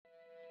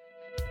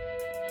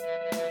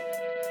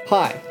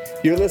Hi,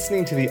 you're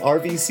listening to the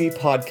RVC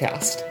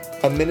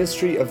Podcast, a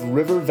ministry of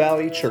River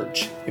Valley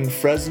Church in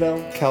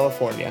Fresno,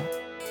 California.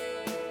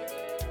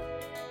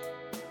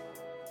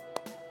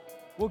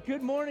 Well,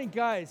 good morning,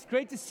 guys.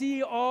 Great to see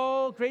you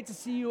all. Great to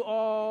see you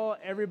all,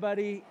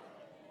 everybody,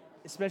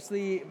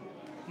 especially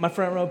my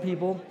front row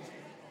people.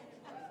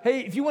 Hey,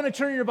 if you want to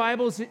turn your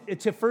Bibles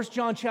to 1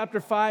 John chapter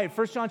 5,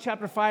 1 John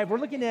chapter 5, we're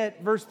looking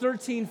at verse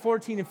 13,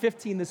 14, and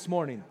 15 this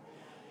morning.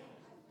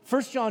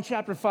 1 John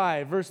chapter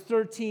 5, verse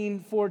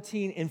 13,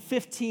 14, and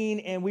 15,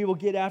 and we will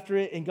get after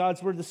it in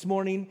God's Word this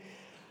morning.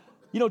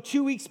 You know,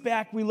 2 weeks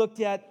back, we looked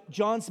at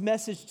John's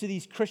message to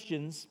these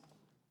Christians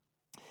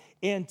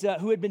and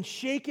who had been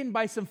shaken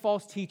by some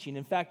false teaching.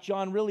 In fact,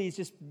 John really is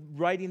just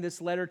writing this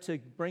letter to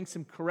bring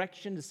some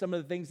correction to some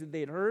of the things that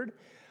they had heard,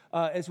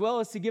 as well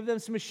as to give them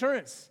some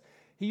assurance.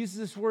 He uses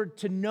this word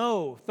to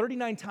know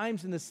 39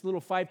 times in this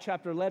little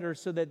 5-chapter letter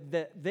so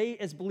that they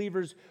as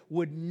believers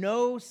would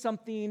know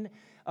something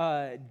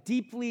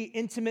deeply,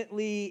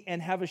 intimately, and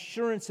have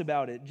assurance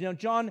about it. You know,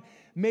 John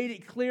made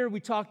it clear. We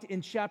talked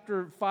in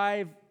chapter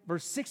 5,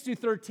 verse 6 through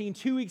 13,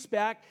 2 weeks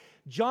back.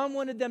 John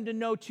wanted them to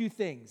know two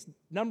things.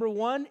 Number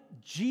one,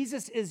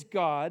 Jesus is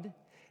God.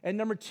 And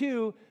number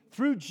two,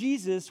 through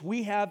Jesus,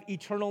 we have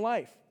eternal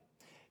life.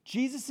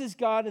 Jesus is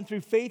God, and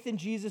through faith in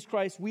Jesus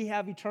Christ, we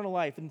have eternal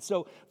life. And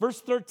so, verse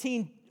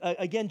 13,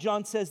 again,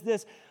 John says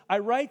this, I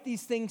write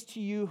these things to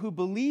you who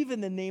believe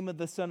in the name of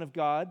the Son of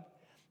God,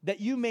 that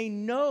you may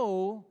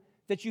know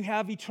that you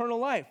have eternal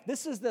life.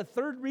 This is the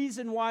third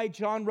reason why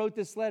John wrote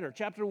this letter.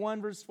 Chapter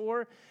 1, verse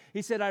 4,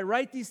 he said, I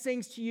write these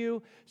things to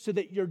you so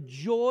that your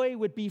joy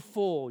would be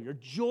full, your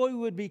joy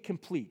would be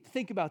complete.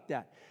 Think about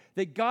that.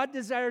 That God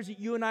desires that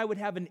you and I would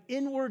have an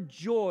inward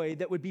joy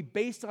that would be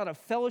based on a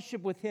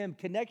fellowship with Him,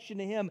 connection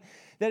to Him,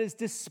 that is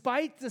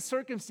despite the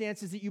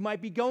circumstances that you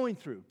might be going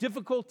through,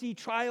 difficulty,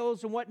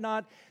 trials, and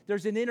whatnot,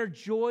 there's an inner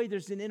joy,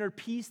 there's an inner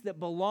peace that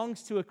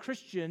belongs to a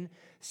Christian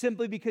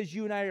simply because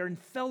you and I are in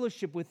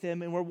fellowship with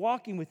Him and we're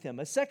walking with Him.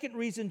 A second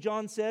reason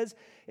John says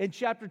in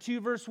chapter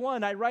 2, verse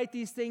 1, I write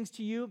these things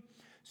to you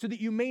so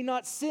that you may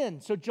not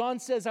sin. So John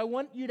says, I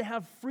want you to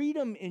have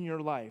freedom in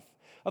your life.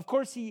 Of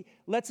course, he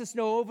lets us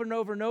know over and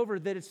over and over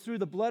that it's through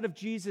the blood of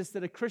Jesus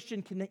that a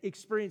Christian can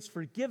experience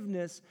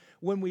forgiveness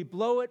when we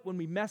blow it, when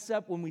we mess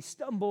up, when we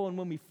stumble, and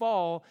when we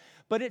fall.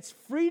 But it's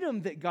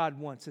freedom that God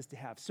wants us to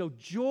have. So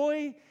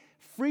joy,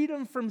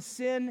 freedom from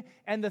sin,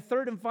 and the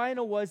third and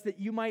final was that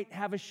you might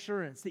have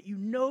assurance, that you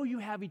know you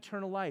have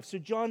eternal life. So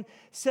John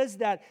says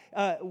that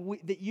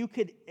you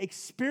could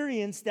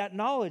experience that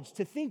knowledge,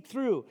 to think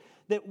through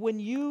that when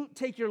you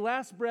take your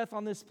last breath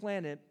on this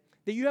planet,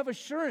 that you have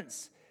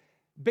assurance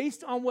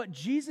based on what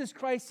Jesus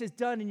Christ has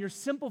done and your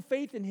simple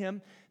faith in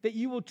Him, that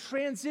you will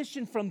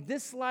transition from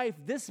this life,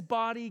 this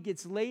body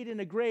gets laid in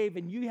a grave,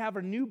 and you have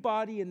a new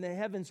body in the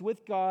heavens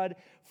with God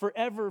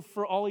forever,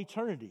 for all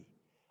eternity.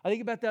 I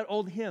think about that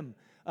old hymn,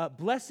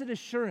 Blessed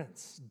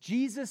Assurance,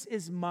 Jesus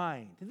is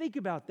mine. Think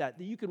about that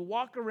you could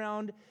walk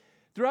around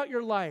throughout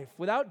your life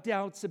without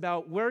doubts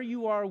about where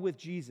you are with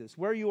Jesus,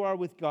 where you are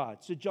with God.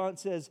 So John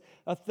says,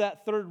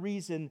 that third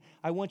reason,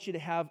 I want you to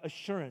have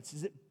assurance.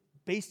 Is it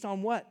based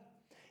on what?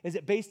 Is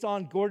it based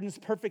on Gordon's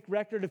perfect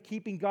record of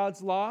keeping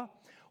God's law,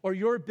 or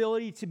your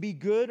ability to be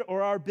good,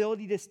 or our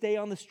ability to stay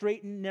on the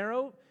straight and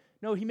narrow?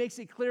 No, he makes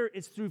it clear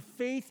it's through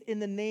faith in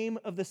the name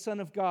of the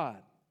Son of God.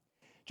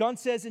 John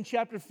says in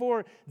chapter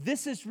 4,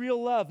 this is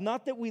real love,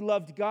 not that we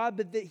loved God,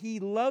 but that He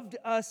loved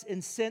us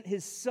and sent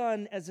His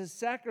Son as a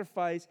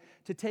sacrifice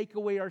to take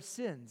away our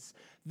sins.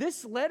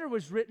 This letter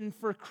was written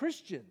for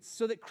Christians,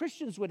 so that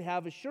Christians would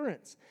have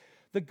assurance.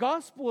 The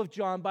Gospel of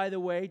John, by the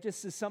way,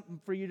 just as something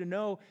for you to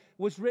know,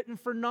 was written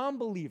for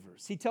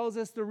non-believers. He tells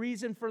us the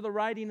reason for the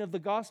writing of the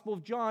Gospel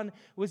of John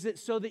was that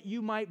so that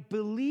you might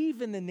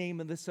believe in the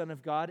name of the Son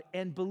of God,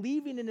 and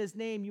believing in His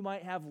name, you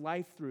might have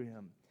life through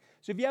Him.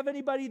 So if you have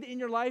anybody in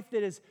your life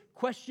that is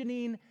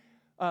questioning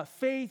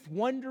faith,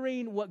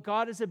 wondering what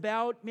God is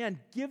about, man,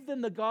 give them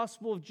the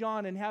Gospel of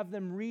John and have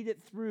them read it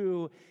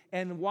through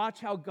and watch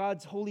how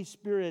God's Holy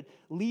Spirit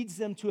leads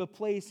them to a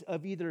place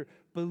of either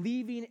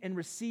believing and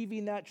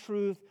receiving that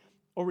truth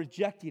or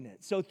rejecting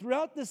it. So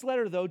throughout this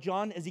letter, though,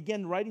 John is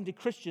again writing to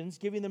Christians,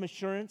 giving them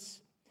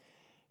assurance,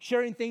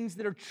 sharing things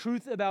that are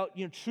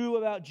true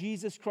about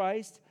Jesus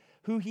Christ,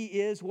 who He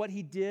is, what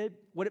He did,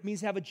 what it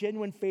means to have a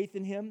genuine faith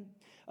in Him.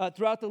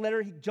 Throughout the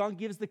letter, John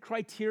gives the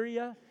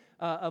criteria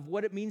of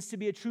what it means to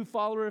be a true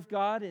follower of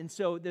God. And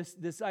so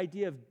this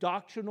idea of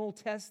doctrinal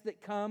tests that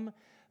come,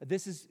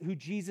 this is who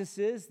Jesus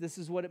is, this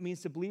is what it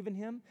means to believe in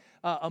Him.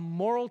 A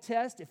moral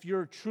test, if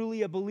you're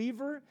truly a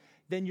believer,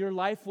 then your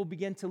life will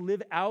begin to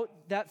live out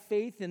that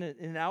faith in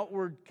an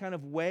outward kind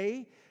of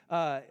way.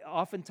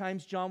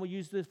 Oftentimes, John will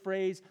use the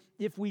phrase,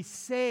 if we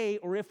say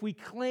or if we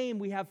claim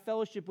we have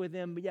fellowship with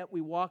Him, but yet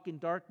we walk in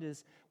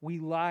darkness, we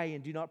lie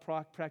and do not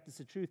practice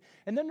the truth.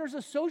 And then there's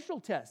a social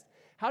test.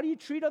 How do you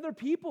treat other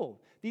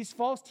people? These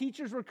false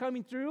teachers were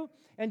coming through,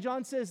 and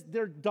John says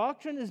their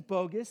doctrine is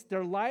bogus,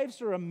 their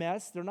lives are a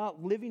mess, they're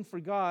not living for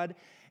God,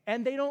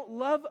 And they don't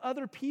love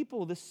other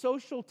people. The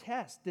social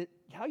test, that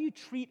how you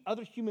treat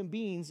other human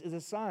beings is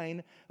a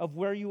sign of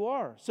where you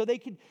are. So they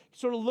could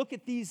sort of look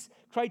at these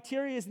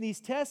criteria and these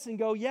tests and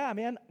go, yeah,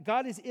 man,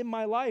 God is in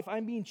my life.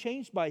 I'm being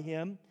changed by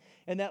him.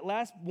 And that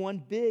last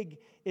one, big,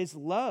 is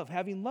love,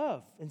 having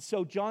love. And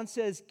so John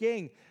says,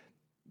 gang,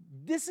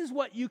 this is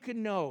what you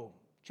can know.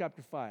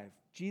 Chapter 5.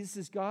 Jesus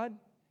is God.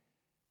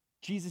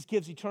 Jesus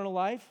gives eternal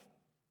life.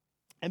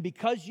 And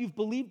because you've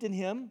believed in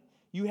him,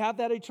 you have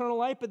that eternal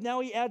life. But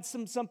now he adds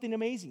something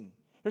amazing.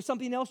 There's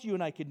something else you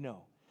and I could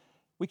know.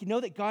 We can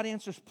know that God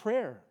answers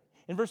prayer.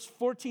 In verse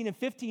 14 and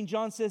 15,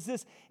 John says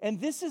this, and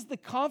this is the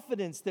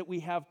confidence that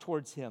we have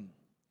towards him,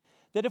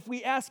 that if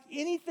we ask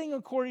anything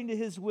according to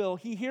his will,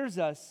 he hears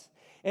us.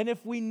 And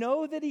if we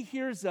know that he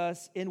hears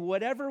us in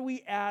whatever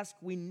we ask,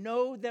 we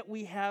know that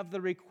we have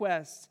the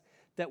request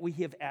that we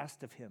have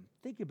asked of him.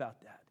 Think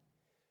about that.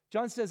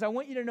 John says, I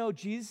want you to know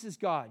Jesus is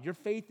God. Your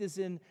faith is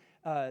in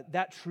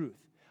that truth.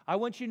 I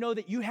want you to know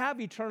that you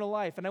have eternal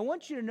life. And I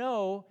want you to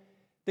know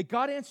that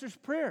God answers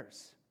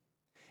prayers.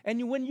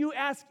 And when you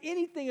ask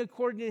anything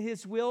according to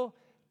his will,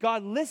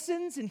 God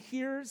listens and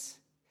hears.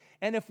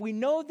 And if we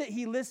know that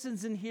he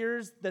listens and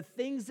hears the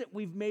things that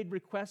we've made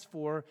requests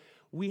for,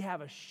 we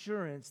have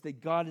assurance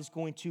that God is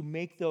going to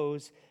make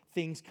those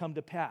things come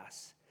to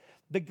pass.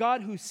 The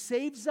God who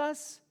saves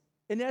us,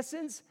 in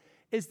essence,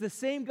 is the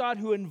same God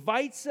who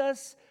invites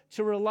us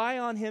to rely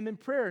on him in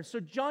prayer. So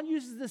John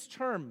uses this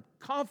term,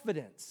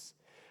 confidence.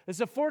 It's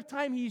the fourth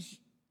time he's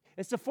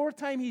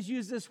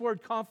used this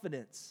word,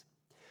 confidence.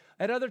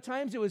 At other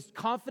times, it was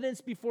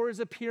confidence before his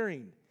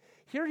appearing.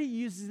 Here he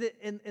uses it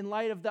in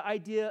light of the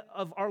idea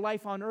of our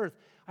life on earth.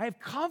 I have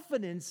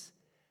confidence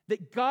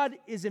that God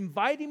is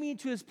inviting me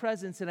into his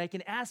presence and I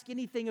can ask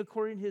anything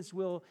according to his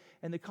will,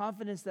 and the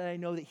confidence that I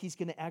know that he's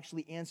going to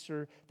actually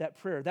answer that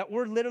prayer. That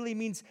word literally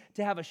means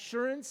to have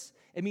assurance.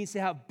 It means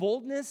to have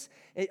boldness.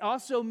 It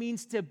also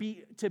means to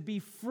be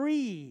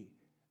free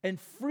and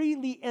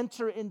freely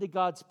enter into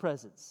God's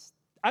presence.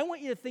 I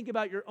want you to think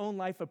about your own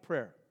life of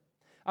prayer.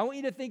 I want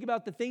you to think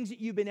about the things that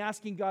you've been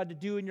asking God to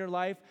do in your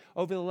life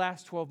over the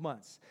last 12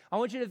 months. I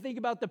want you to think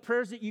about the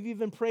prayers that you've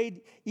even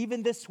prayed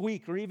even this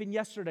week or even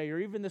yesterday or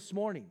even this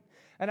morning.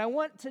 And I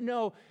want to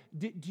know,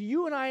 do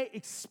you and I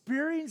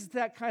experience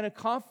that kind of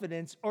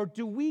confidence, or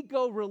do we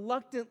go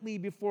reluctantly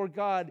before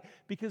God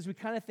because we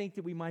kind of think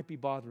that we might be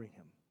bothering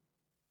him?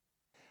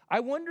 I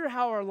wonder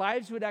how our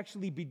lives would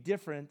actually be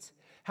different,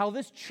 how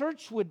this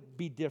church would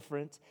be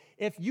different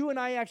if you and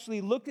I actually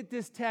looked at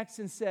this text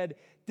and said,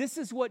 this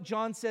is what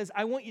John says.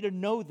 I want you to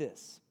know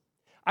this.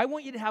 I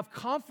want you to have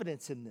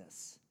confidence in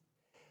this.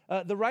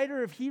 The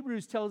writer of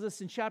Hebrews tells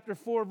us in chapter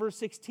 4, verse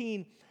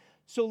 16,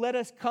 so let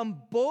us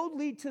come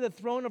boldly to the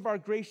throne of our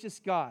gracious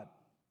God.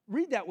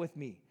 Read that with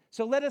me.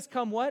 So let us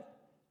come what?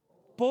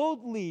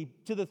 Boldly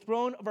to the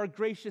throne of our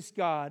gracious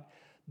God.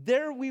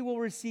 There we will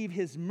receive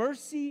his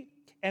mercy,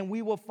 and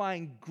we will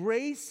find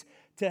grace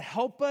to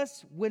help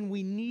us when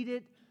we need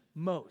it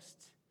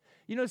most.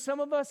 You know, some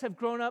of us have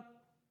grown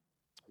up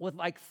with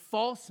like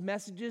false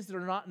messages that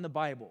are not in the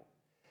Bible.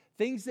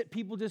 Things that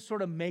people just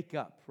sort of make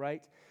up,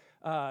 right?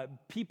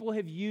 People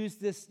have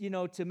used this,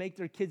 to make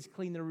their kids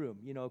clean their room.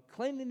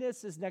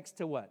 Cleanliness is next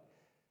to what?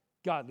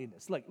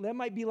 Godliness. Like, that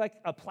might be like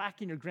a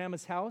plaque in your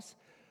grandma's house,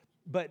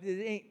 but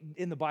it ain't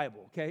in the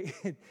Bible, okay?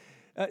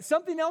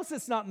 Something else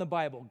that's not in the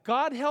Bible.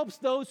 God helps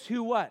those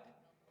who what?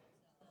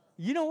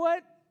 You know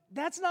what?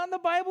 That's not in the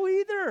Bible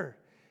either.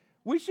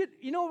 We should,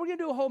 we're going to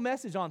do a whole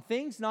message on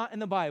things not in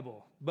the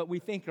Bible, but we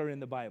think are in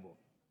the Bible.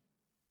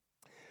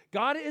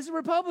 God is a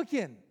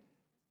Republican,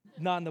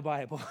 not in the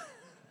Bible.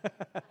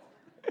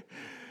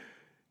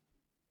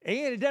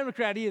 Ain't a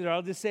Democrat either,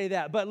 I'll just say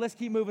that. But let's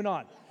keep moving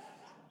on.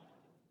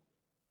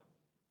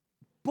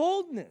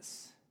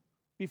 Boldness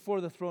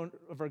before the throne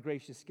of our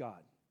gracious God.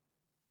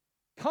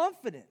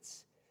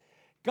 Confidence.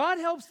 God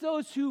helps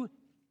those who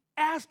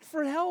ask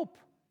for help.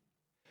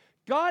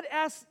 God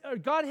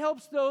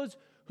helps those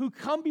who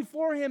come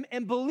before him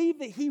and believe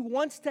that he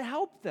wants to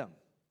help them.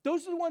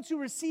 Those are the ones who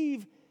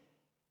receive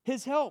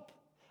his help.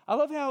 I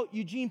love how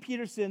Eugene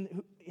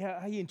Peterson,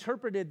 how he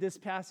interpreted this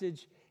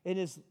passage in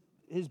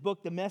his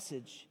book, The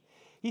Message.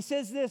 He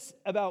says this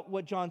about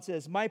what John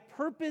says: my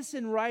purpose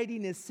in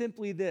writing is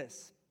simply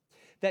this,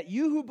 that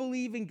you who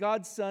believe in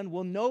God's Son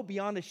will know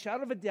beyond a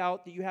shadow of a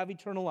doubt that you have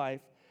eternal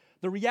life,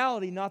 the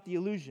reality, not the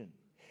illusion.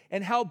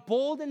 And how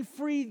bold and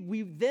free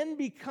we then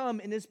become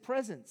in his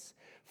presence,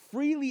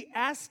 freely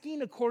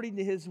asking according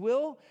to his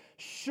will,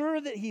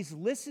 sure that he's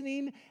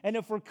listening. And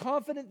if we're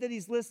confident that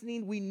he's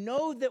listening, we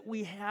know that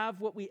we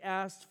have what we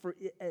asked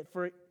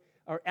for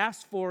or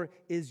asked for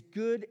is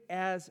good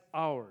as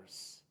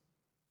ours.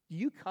 Do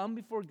you come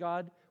before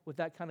God with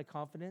that kind of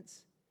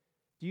confidence?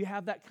 Do you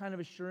have that kind of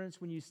assurance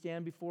when you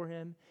stand before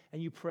him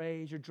and you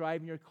pray as you're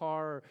driving your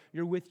car, or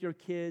you're with your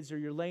kids, or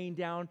you're laying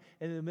down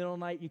in the middle of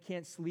the night, you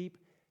can't sleep?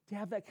 To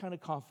have that kind of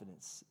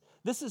confidence.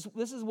 This is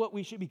what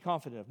we should be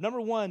confident of.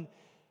 Number one,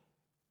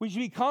 we should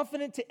be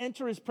confident to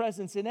enter his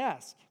presence and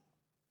ask.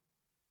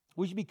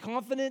 We should be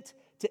confident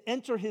to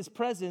enter his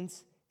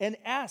presence and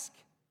ask.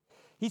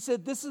 He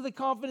said, this is the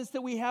confidence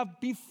that we have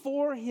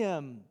before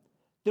him,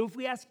 that if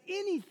we ask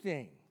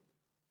anything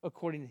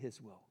according to his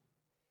will.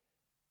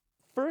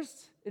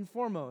 First and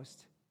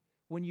foremost,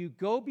 when you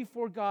go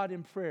before God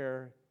in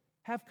prayer,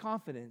 have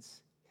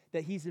confidence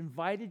that he's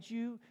invited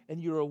you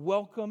and you are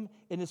welcome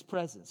in his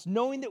presence.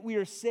 Knowing that we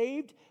are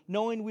saved,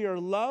 knowing we are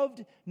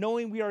loved,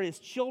 knowing we are his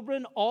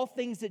children, all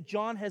things that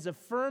John has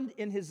affirmed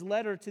in his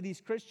letter to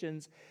these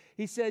Christians,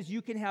 he says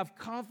you can have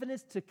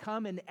confidence to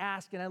come and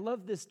ask, and I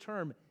love this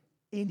term,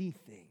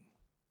 anything.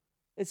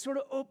 It sort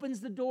of opens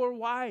the door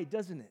wide,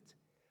 doesn't it?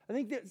 I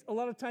think that a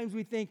lot of times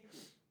we think,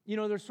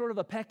 there's sort of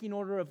a pecking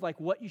order of like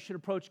what you should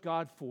approach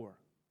God for,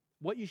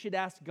 what you should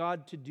ask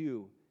God to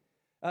do.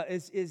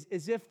 As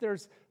if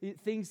there's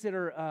things that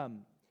are,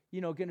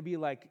 going to be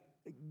like,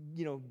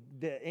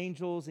 the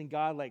angels and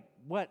God, like,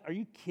 what? Are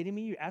you kidding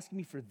me? You're asking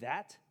me for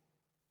that?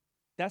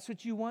 That's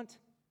what you want?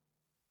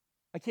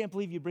 I can't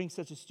believe you bring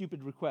such a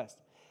stupid request.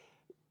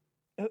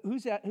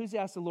 Who's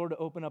asked the Lord to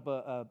open up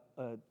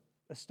a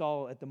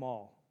stall at the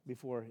mall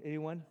before?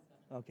 Anyone?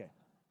 Okay.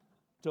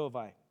 So have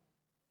I.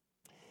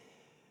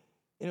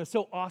 It was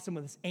so awesome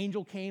when this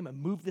angel came and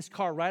moved this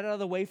car right out of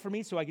the way for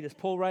me so I could just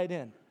pull right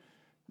in.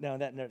 No,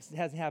 that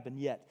hasn't happened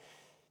yet.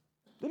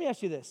 Let me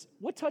ask you this.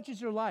 What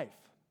touches your life?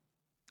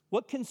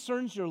 What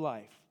concerns your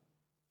life?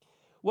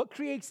 What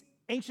creates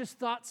anxious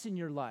thoughts in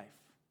your life?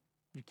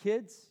 Your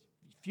kids,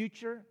 your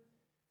future,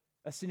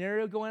 a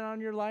scenario going on in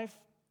your life?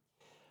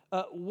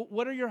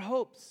 What are your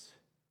hopes?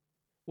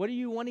 What are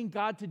you wanting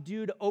God to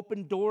do to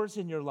open doors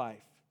in your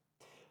life?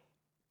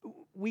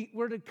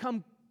 We're to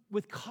come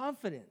with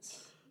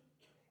confidence,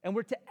 and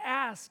we're to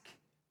ask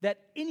that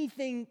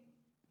anything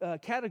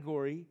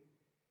category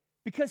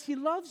because he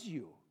loves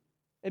you,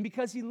 and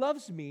because he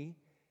loves me,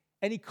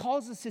 and he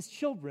calls us his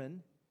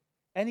children,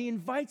 and he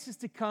invites us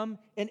to come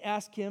and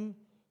ask him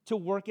to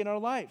work in our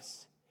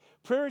lives.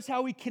 Prayer is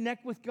how we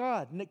connect with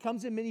God, and it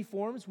comes in many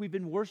forms. We've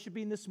been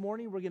worshiping this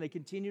morning. We're going to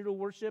continue to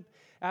worship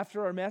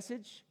after our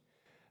message.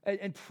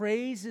 And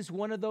praise is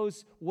one of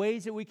those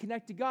ways that we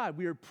connect to God.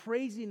 We are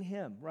praising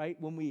him, right?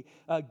 When we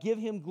give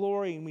him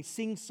glory and we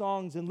sing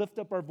songs and lift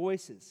up our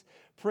voices.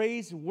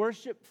 Praise,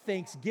 worship,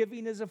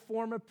 thanksgiving is a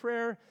form of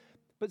prayer,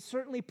 but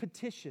certainly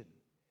petition,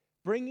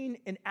 bringing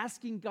and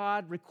asking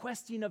God,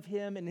 requesting of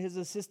him and his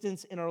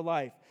assistance in our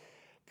life.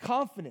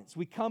 Confidence,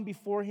 we come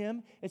before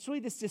him. It's really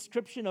this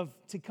description of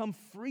to come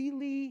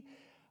freely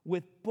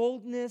with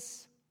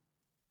boldness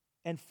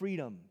and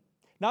freedom.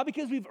 Not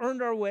because we've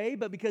earned our way,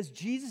 but because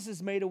Jesus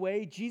has made a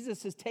way.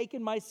 Jesus has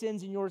taken my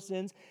sins and your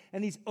sins,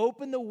 and he's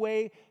opened the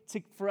way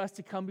for us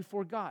to come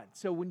before God.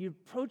 So when you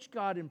approach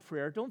God in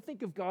prayer, don't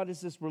think of God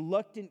as this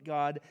reluctant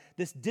God,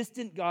 this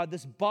distant God,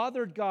 this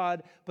bothered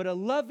God, but a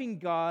loving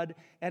God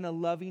and a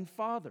loving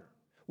Father.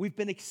 We've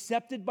been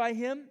accepted by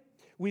him.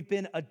 We've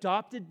been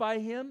adopted by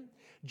him.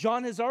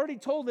 John has already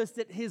told us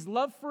that his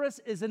love for us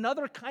is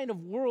another kind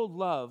of world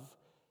love.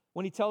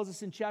 When he tells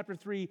us in chapter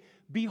 3,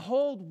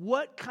 behold,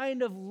 what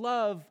kind of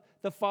love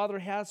the Father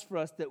has for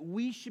us, that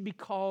we should be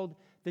called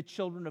the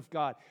children of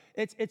God.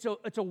 It's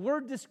a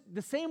word,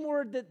 the same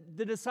word that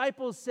the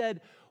disciples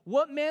said,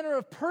 what manner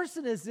of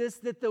person is this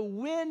that the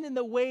wind and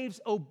the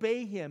waves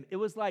obey him? It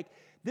was like,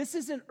 this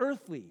isn't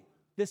earthly,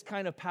 this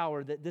kind of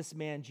power that this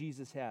man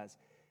Jesus has.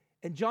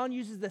 And John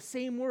uses the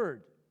same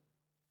word.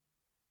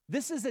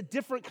 This is a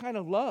different kind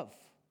of love.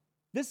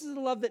 This is a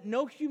love that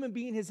no human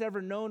being has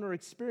ever known or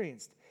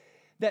experienced.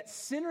 That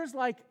sinners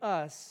like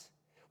us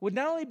would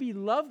not only be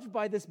loved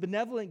by this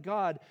benevolent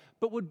God,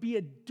 but would be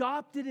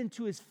adopted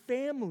into his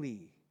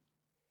family,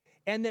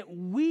 and that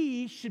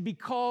we should be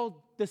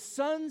called the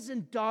sons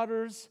and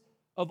daughters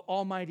of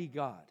Almighty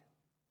God.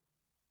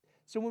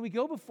 So when we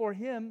go before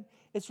him,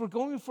 we're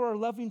going before our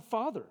loving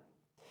Father.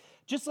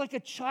 Just like a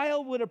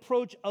child would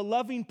approach a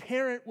loving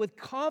parent with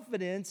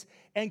confidence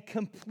and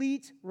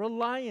complete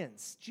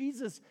reliance.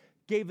 Jesus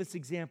gave us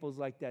examples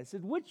like that. He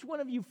said, which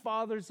one of you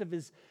fathers, if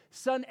his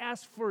son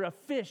asked for a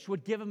fish,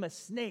 would give him a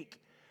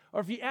snake?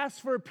 Or if he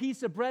asked for a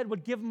piece of bread,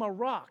 would give him a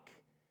rock?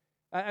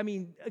 I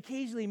mean,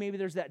 occasionally maybe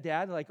there's that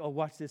dad like, oh,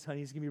 watch this,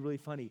 honey, it's going to be really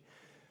funny.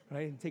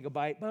 Right? And take a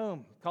bite,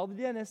 boom, call the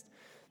dentist.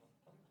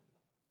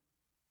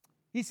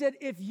 He said,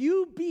 if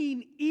you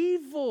being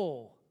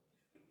evil,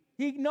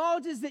 he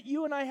acknowledges that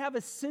you and I have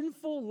a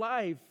sinful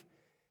life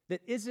that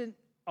isn't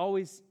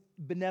always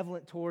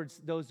benevolent towards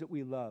those that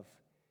we love.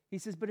 He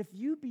says, but if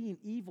you being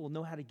evil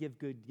know how to give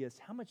good gifts,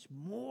 how much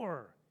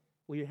more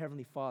will your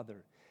Heavenly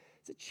Father?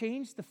 Does it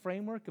change the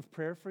framework of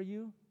prayer for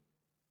you?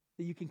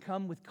 That you can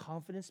come with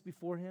confidence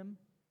before him?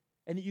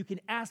 And that you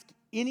can ask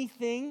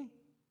anything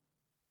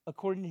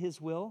according to his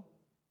will?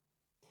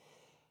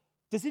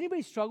 Does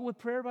anybody struggle with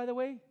prayer, by the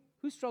way?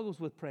 Who struggles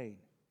with praying?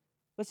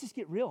 Let's just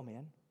get real,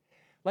 man.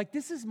 Like,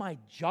 this is my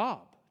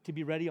job to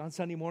be ready on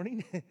Sunday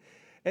morning.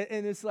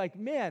 and it's like,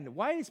 man,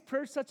 why is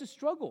prayer such a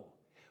struggle?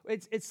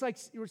 It's like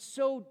it's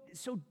so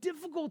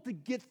difficult to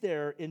get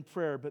there in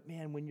prayer. But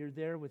man, when you're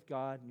there with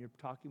God and you're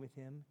talking with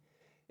him,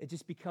 it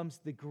just becomes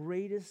the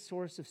greatest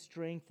source of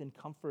strength and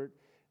comfort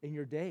in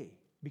your day.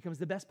 It becomes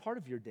the best part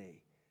of your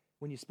day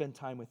when you spend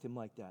time with him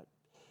like that.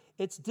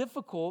 It's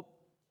difficult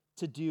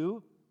to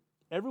do.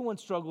 Everyone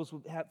struggles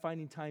with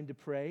finding time to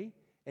pray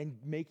and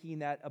making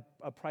that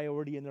a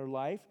priority in their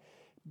life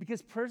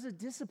because prayer is a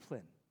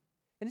discipline.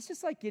 And it's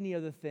just like any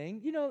other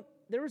thing. You know,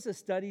 there was a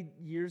study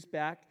years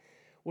back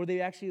where they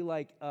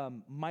actually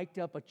mic'd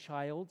up a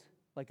child,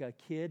 like a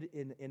kid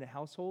in a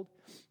household.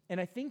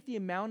 And I think the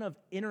amount of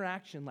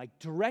interaction, like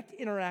direct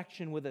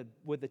interaction with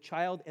a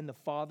child and the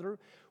father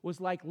was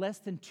like less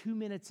than 2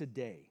 minutes a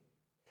day.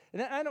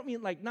 And I don't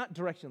mean like not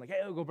direction, like,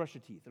 hey, go brush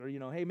your teeth, or,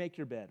 hey, make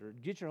your bed, or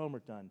get your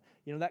homework done,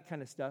 that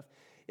kind of stuff.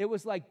 It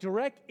was like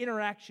direct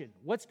interaction.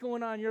 What's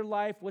going on in your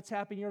life? What's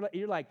happening in your life?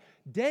 You're like,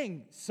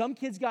 dang, some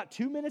kids got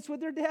 2 minutes with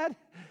their dad?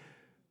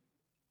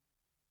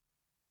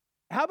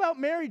 How about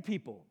married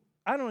people?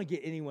 I don't want to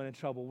get anyone in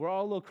trouble. We're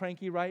all a little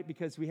cranky, right?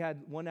 Because we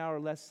had 1 hour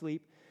less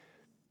sleep.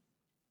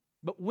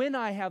 But when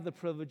I have the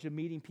privilege of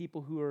meeting people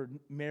who are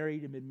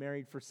married and been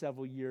married for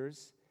several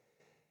years,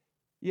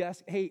 you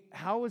ask, hey,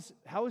 how is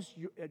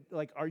your,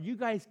 are you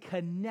guys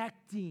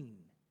connecting,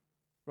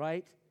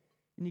 right?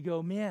 And you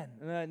go, man,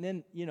 and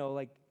then,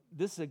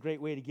 this is a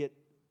great way to get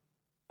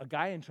a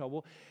guy in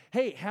trouble.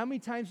 Hey, how many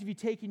times have you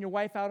taken your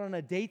wife out on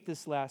a date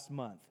this last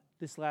month,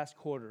 this last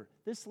quarter,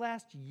 this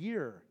last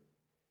year?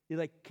 You're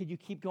like, could you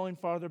keep going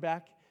farther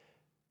back?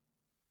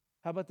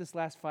 How about this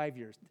last 5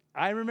 years?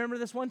 I remember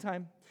this one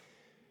time.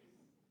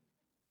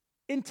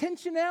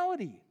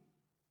 Intentionality.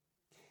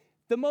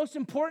 The most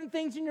important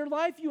things in your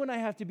life, you and I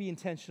have to be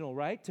intentional,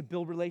 right? To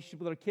build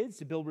relationship with our kids,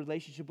 to build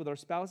relationship with our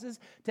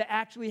spouses, to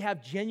actually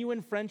have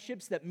genuine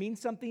friendships that mean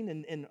something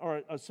and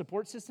are a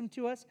support system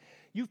to us.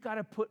 You've got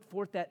to put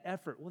forth that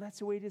effort. Well, that's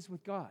the way it is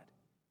with God.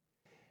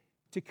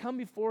 To come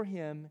before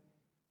Him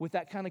with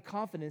that kind of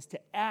confidence, to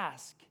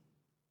ask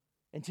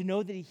and to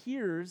know that He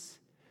hears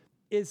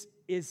is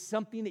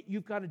something that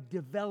you've got to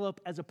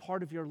develop as a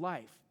part of your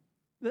life.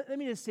 Let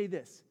me just say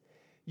this.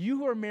 You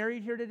who are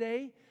married here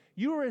today,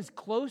 you are as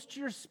close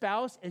to your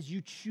spouse as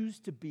you choose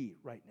to be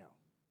right now.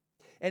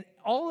 And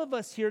all of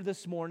us here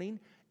this morning,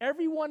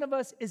 every one of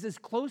us is as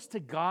close to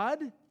God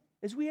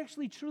as we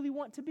actually truly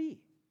want to be.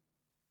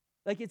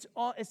 Like it's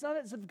not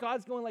as if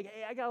God's going like,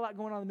 hey, I got a lot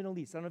going on in the Middle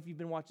East. I don't know if you've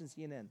been watching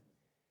CNN.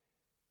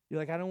 You're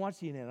like, I don't watch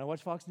CNN. I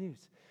watch Fox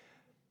News.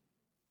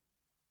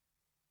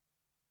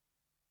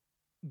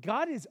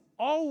 God is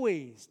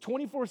always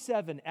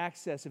 24/7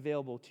 access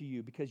available to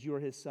you because you are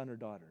His son or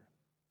daughter.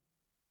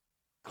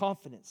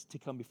 Confidence to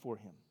come before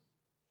Him.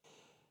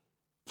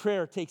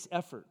 Prayer takes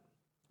effort.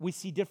 We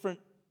see different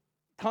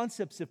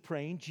concepts of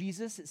praying.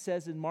 Jesus, it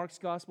says in Mark's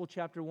Gospel,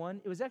 chapter 1,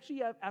 it was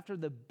actually after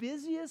the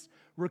busiest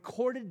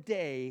recorded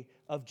day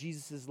of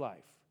Jesus'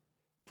 life.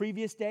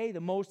 Previous day, the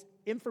most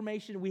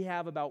information we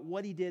have about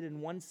what He did in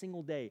one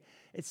single day.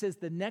 It says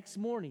the next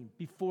morning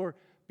before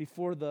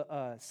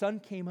the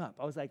sun came up.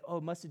 I was like, oh,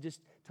 it must have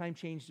just time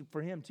changed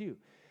for Him too.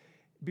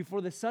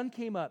 Before the sun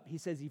came up, He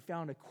says He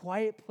found a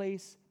quiet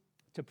place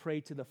to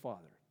pray to the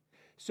Father.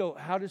 So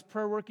how does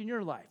prayer work in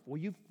your life? Well,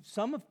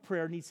 some of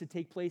prayer needs to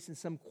take place in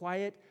some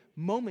quiet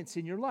moments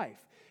in your life.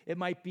 It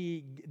might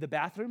be the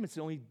bathroom. It's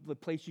the only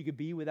place you could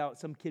be without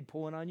some kid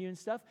pulling on you and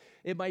stuff.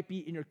 It might be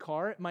in your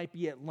car. It might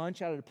be at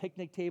lunch out at a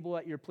picnic table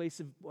at your place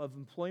of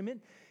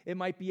employment. It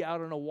might be out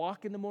on a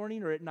walk in the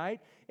morning or at night.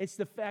 It's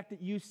the fact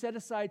that you set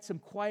aside some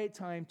quiet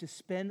time to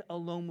spend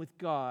alone with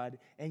God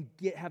and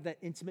have that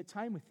intimate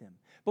time with Him.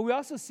 But we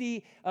also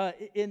see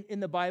in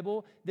the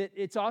Bible that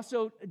it's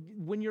also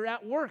when you're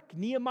at work.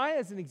 Nehemiah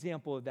is an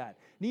example of that.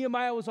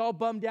 Nehemiah was all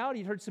bummed out.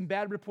 He'd heard some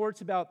bad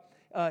reports about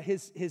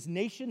his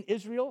nation,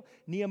 Israel.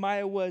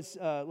 Nehemiah was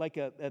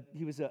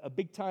he was a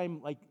big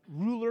time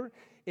ruler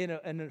in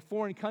a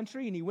foreign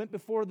country, and he went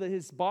before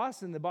his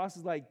boss, and the boss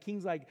is like,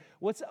 king's like,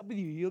 what's up with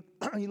you?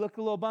 You look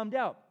a little bummed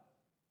out.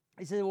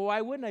 He said, well, why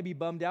wouldn't I be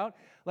bummed out?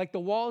 Like the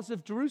walls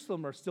of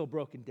Jerusalem are still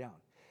broken down.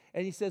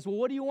 And he says, well,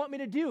 what do you want me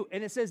to do?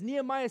 And it says,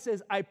 Nehemiah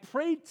says, I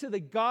prayed to the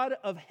God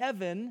of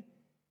heaven.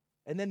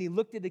 And then he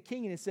looked at the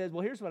king and he says,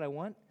 well, here's what I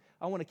want.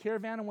 I want a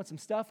caravan. I want some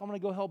stuff. I'm going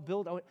to go help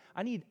build.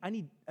 I need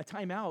a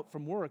time out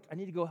from work. I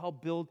need to go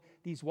help build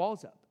these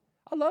walls up.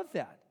 I love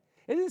that.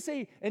 It doesn't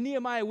say, and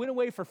Nehemiah went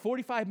away for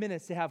 45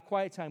 minutes to have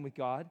quiet time with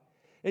God.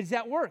 It's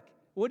at work.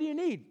 What do you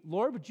need?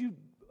 Lord, would you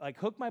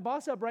hook my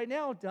boss up right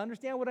now to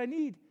understand what I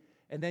need?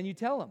 And then you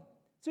tell him.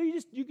 So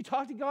you can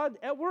talk to God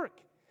at work.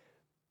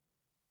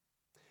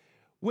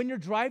 When you're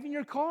driving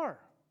your car,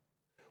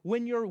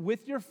 when you're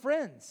with your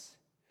friends,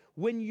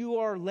 when you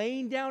are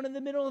laying down in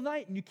the middle of the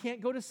night and you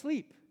can't go to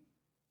sleep,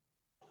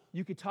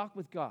 you could talk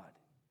with God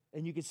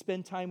and you could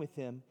spend time with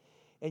Him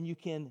and you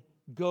can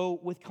go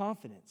with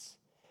confidence.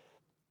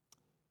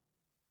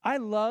 I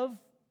love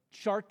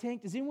Shark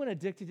Tank. Is anyone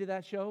addicted to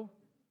that show?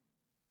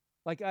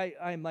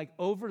 I'm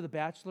over The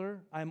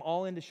Bachelor. I'm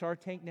all into Shark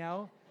Tank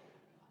now.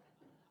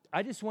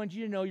 I just want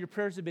you to know your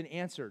prayers have been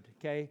answered,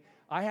 okay?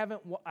 I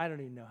don't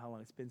even know how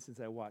long it's been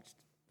since I watched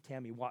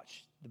Tammy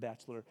watch The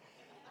Bachelor.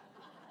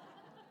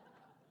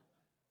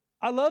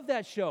 I love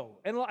that show.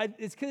 And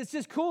it's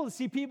just cool to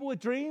see people with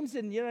dreams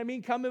and,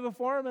 coming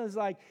before them. And it's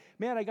like,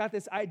 man, I got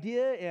this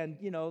idea. And,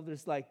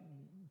 there's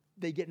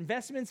they get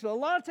investments, but a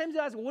lot of times they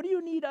ask, what do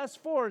you need us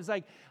for? It's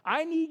like,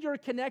 I need your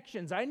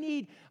connections. I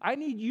need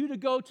you to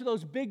go to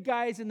those big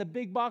guys in the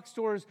big box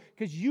stores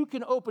because you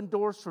can open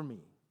doors for me.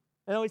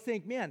 And I always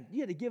think, man,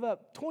 you had to give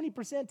up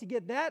 20% to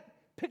get that?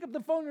 Pick up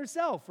the phone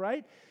yourself,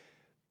 right?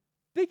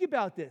 Think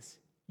about this.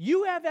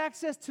 You have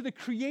access to the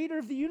creator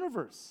of the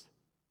universe.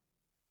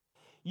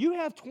 You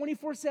have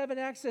 24/7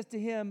 access to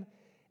him,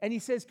 and he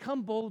says,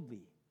 come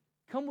boldly,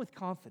 come with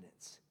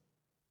confidence,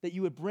 that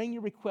you would bring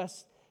your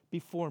requests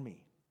before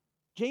me.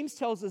 James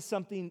tells us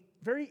something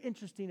very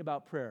interesting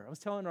about prayer. I was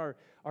telling our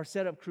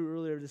setup crew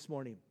earlier this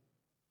morning.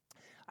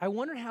 I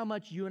wonder how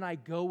much you and I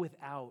go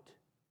without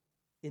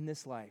in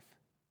this life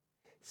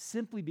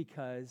simply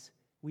because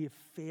we have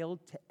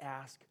failed to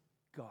ask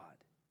God.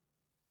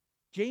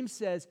 James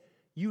says,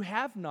 you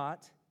have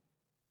not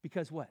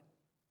because what?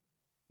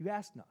 You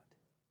ask not.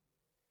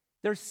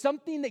 There's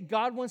something that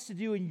God wants to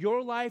do in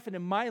your life and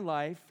in my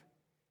life,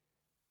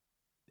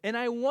 and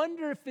I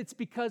wonder if it's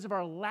because of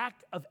our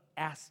lack of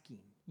asking.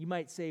 You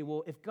might say,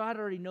 well, if God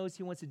already knows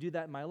he wants to do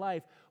that in my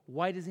life,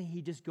 why doesn't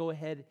he just go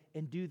ahead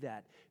and do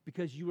that?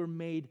 Because you were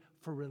made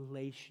for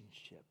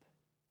relationship.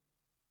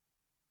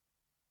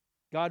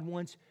 God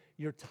wants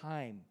your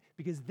time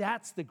because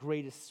that's the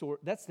greatest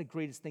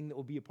thing that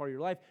will be a part of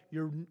your life,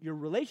 your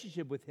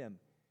relationship with him.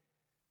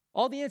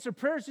 All the answered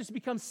prayers just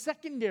become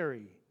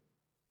secondary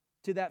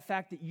to that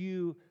fact that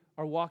you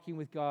are walking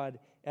with God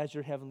as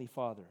your heavenly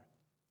Father.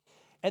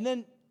 And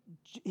then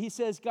he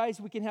says, guys,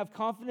 we can have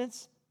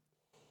confidence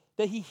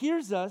that he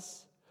hears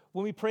us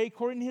when we pray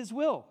according to his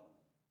will.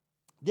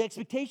 The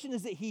expectation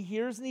is that he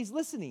hears and he's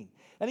listening.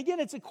 And again,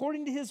 it's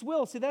according to his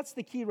will. So that's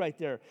the key right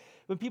there.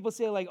 When people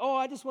say like, oh,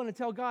 I just want to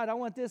tell God, I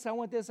want this, I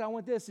want this, I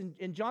want this.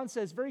 And John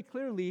says very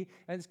clearly,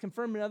 and it's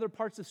confirmed in other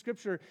parts of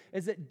Scripture,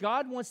 is that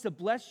God wants to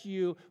bless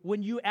you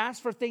when you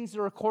ask for things that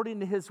are according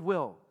to his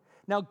will.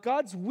 Now,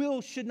 God's will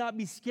should not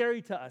be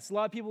scary to us. A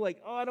lot of people are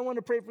like, oh, I don't want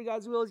to pray for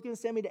God's will. He's going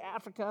to send me to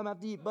Africa. I'm going to have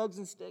to eat bugs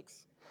and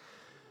sticks.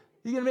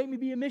 He's going to make me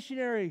be a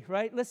missionary,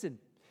 right? Listen,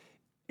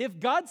 if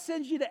God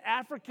sends you to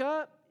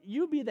Africa,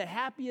 you'll be the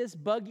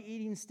happiest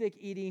bug-eating,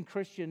 stick-eating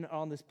Christian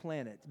on this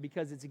planet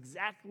because it's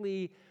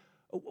exactly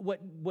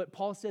what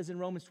Paul says in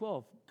Romans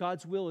 12.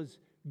 God's will is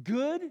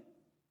good,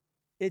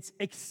 it's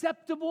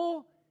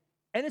acceptable,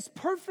 and it's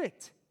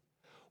perfect.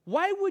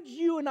 Why would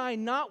you and I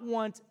not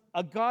want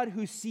a God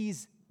who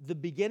sees the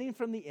beginning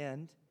from the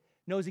end,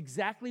 knows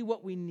exactly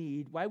what we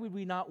need? Why would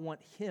we not want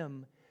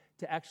him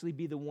to actually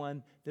be the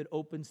one that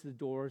opens the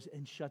doors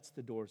and shuts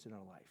the doors in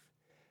our life?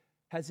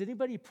 Has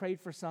anybody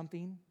prayed for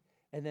something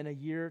and then a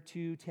year,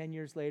 2, 10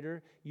 years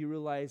later, you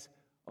realize,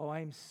 oh,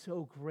 I'm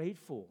so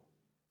grateful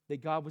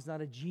that God was not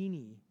a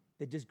genie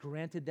that just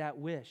granted that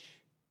wish?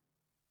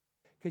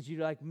 Because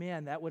you're like,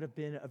 man, that would have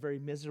been a very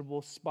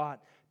miserable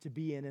spot to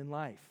be in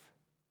life.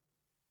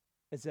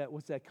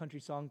 What's that country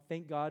song?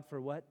 Thank God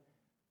for what?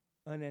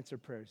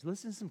 Unanswered prayers.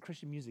 Listen to some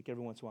Christian music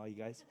every once in a while, you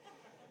guys.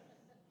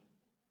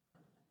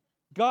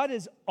 God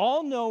is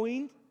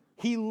all-knowing.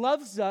 He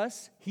loves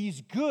us. He's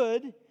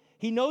good.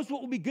 He knows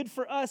what will be good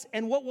for us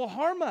and what will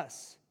harm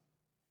us.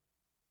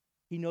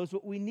 He knows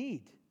what we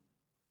need.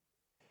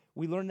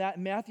 We learn that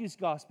in Matthew's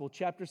Gospel,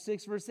 chapter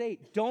 6, verse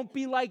 8. Don't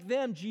be like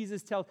them,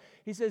 Jesus tells.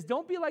 He says,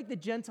 don't be like the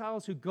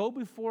Gentiles who go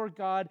before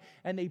God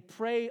and they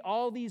pray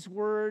all these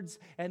words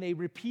and they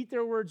repeat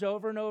their words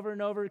over and over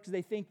and over because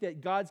they think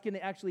that God's going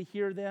to actually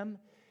hear them.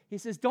 He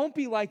says, don't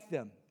be like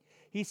them.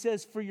 He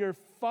says, for your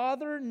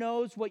Father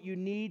knows what you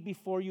need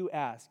before you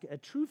ask. A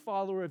true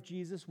follower of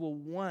Jesus will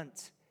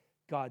want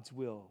God's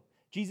will.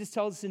 Jesus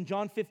tells us in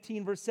John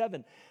 15, verse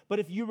 7, but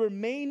if you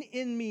remain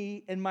in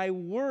me and my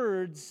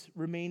words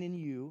remain in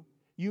you,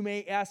 you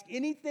may ask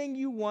anything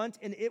you want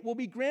and it will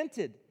be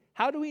granted.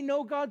 How do we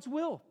know God's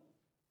will?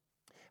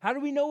 How do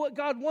we know what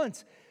God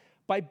wants?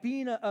 By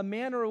being a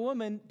man or a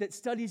woman that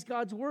studies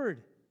God's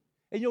word.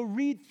 And you'll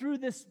read through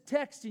this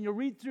text and you'll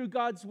read through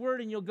God's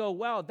word and you'll go,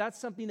 wow, that's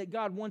something that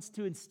God wants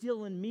to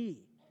instill in me.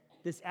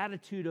 This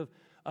attitude of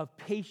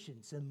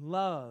patience and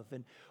love.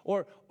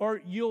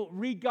 Or you'll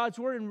read God's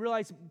word and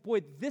realize,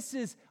 boy,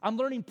 I'm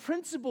learning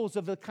principles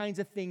of the kinds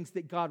of things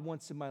that God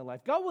wants in my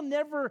life. God will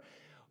never,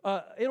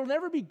 it'll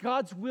never be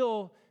God's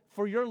will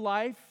for your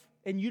life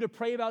and you to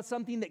pray about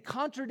something that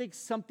contradicts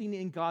something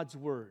in God's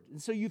word.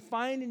 And so you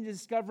find and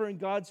discover in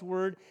God's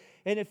word,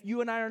 and if you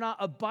and I are not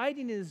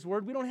abiding in his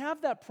word, we don't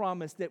have that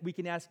promise that we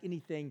can ask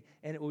anything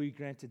and it will be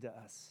granted to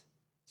us.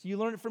 So you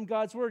learn it from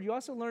God's word. You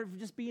also learn it from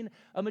just being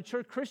a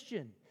mature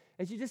Christian.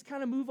 As you just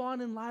kind of move on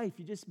in life,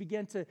 you just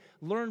begin to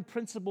learn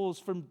principles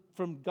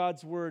from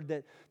God's word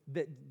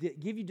that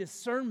give you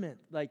discernment.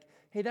 Like,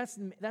 hey, that's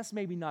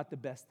maybe not the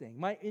best thing.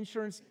 My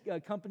insurance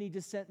company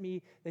just sent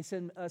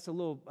us a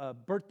little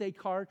birthday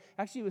card.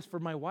 Actually, it was for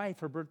my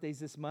wife. Her birthday's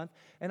this month.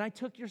 And I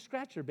took your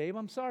scratcher, babe.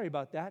 I'm sorry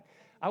about that.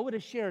 I would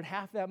have shared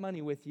half that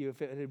money with you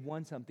if it had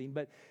won something.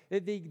 But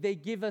they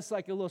give us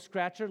like a little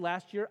scratcher.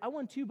 Last year, I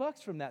won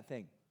 $2 from that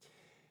thing.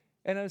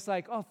 And I was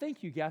like, oh,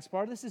 thank you,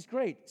 Gaspar. This is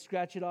great.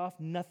 Scratch it off,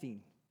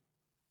 nothing.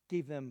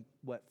 Gave them,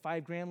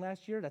 $5,000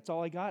 last year? That's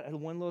all I got. I had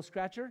one little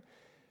scratcher.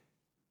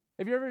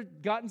 Have you ever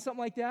gotten something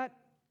like that?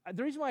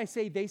 The reason why I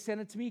say they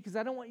sent it to me, because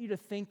I don't want you to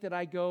think that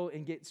I go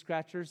and get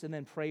scratchers and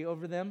then pray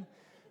over them.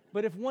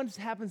 But if one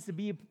happens to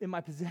be in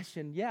my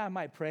possession, yeah, I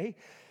might pray.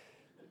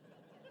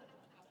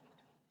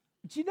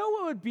 Do you know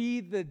what would be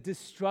the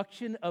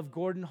destruction of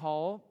Gordon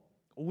Hall?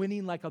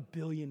 Winning like $1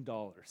 billion.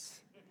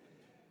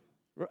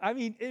 I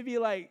mean, it'd be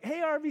like,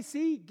 hey,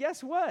 RVC,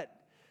 guess what?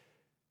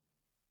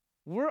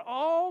 We're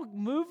all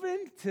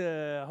moving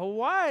to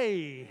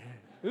Hawaii.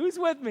 Who's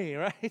with me,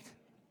 right?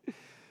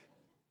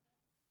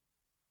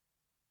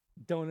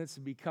 Donuts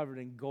would be covered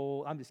in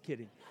gold. I'm just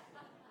kidding.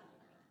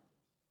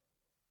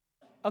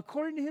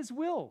 According to his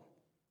will.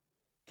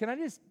 Can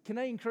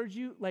I encourage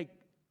you,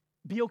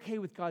 be okay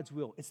with God's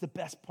will. It's the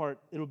best part.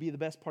 It'll be the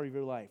best part of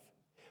your life.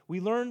 We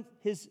learn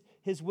his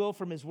will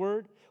from his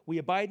word. We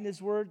abide in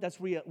his word. That's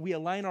where we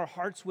align our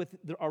hearts with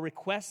our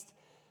request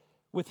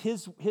with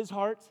his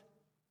heart.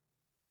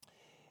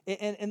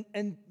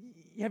 And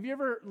have you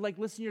ever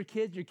listened to your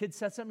kids? Your kid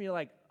said something, you're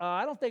like,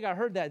 I don't think I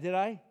heard that, did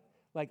I?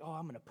 Like,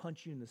 I'm going to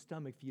punch you in the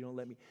stomach if you don't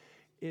let me.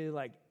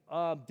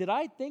 Did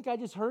I think I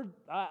just heard?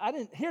 I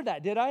didn't hear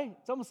that, did I?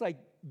 It's almost like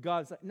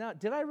God's like, no,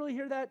 did I really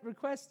hear that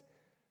request?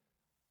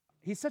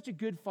 He's such a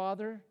good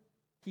father.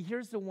 He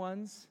hears the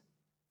ones.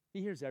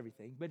 He hears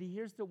everything, but he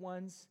hears the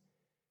ones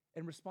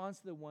and responds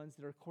to the ones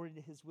that are according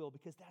to his will,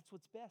 because that's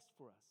what's best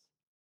for us.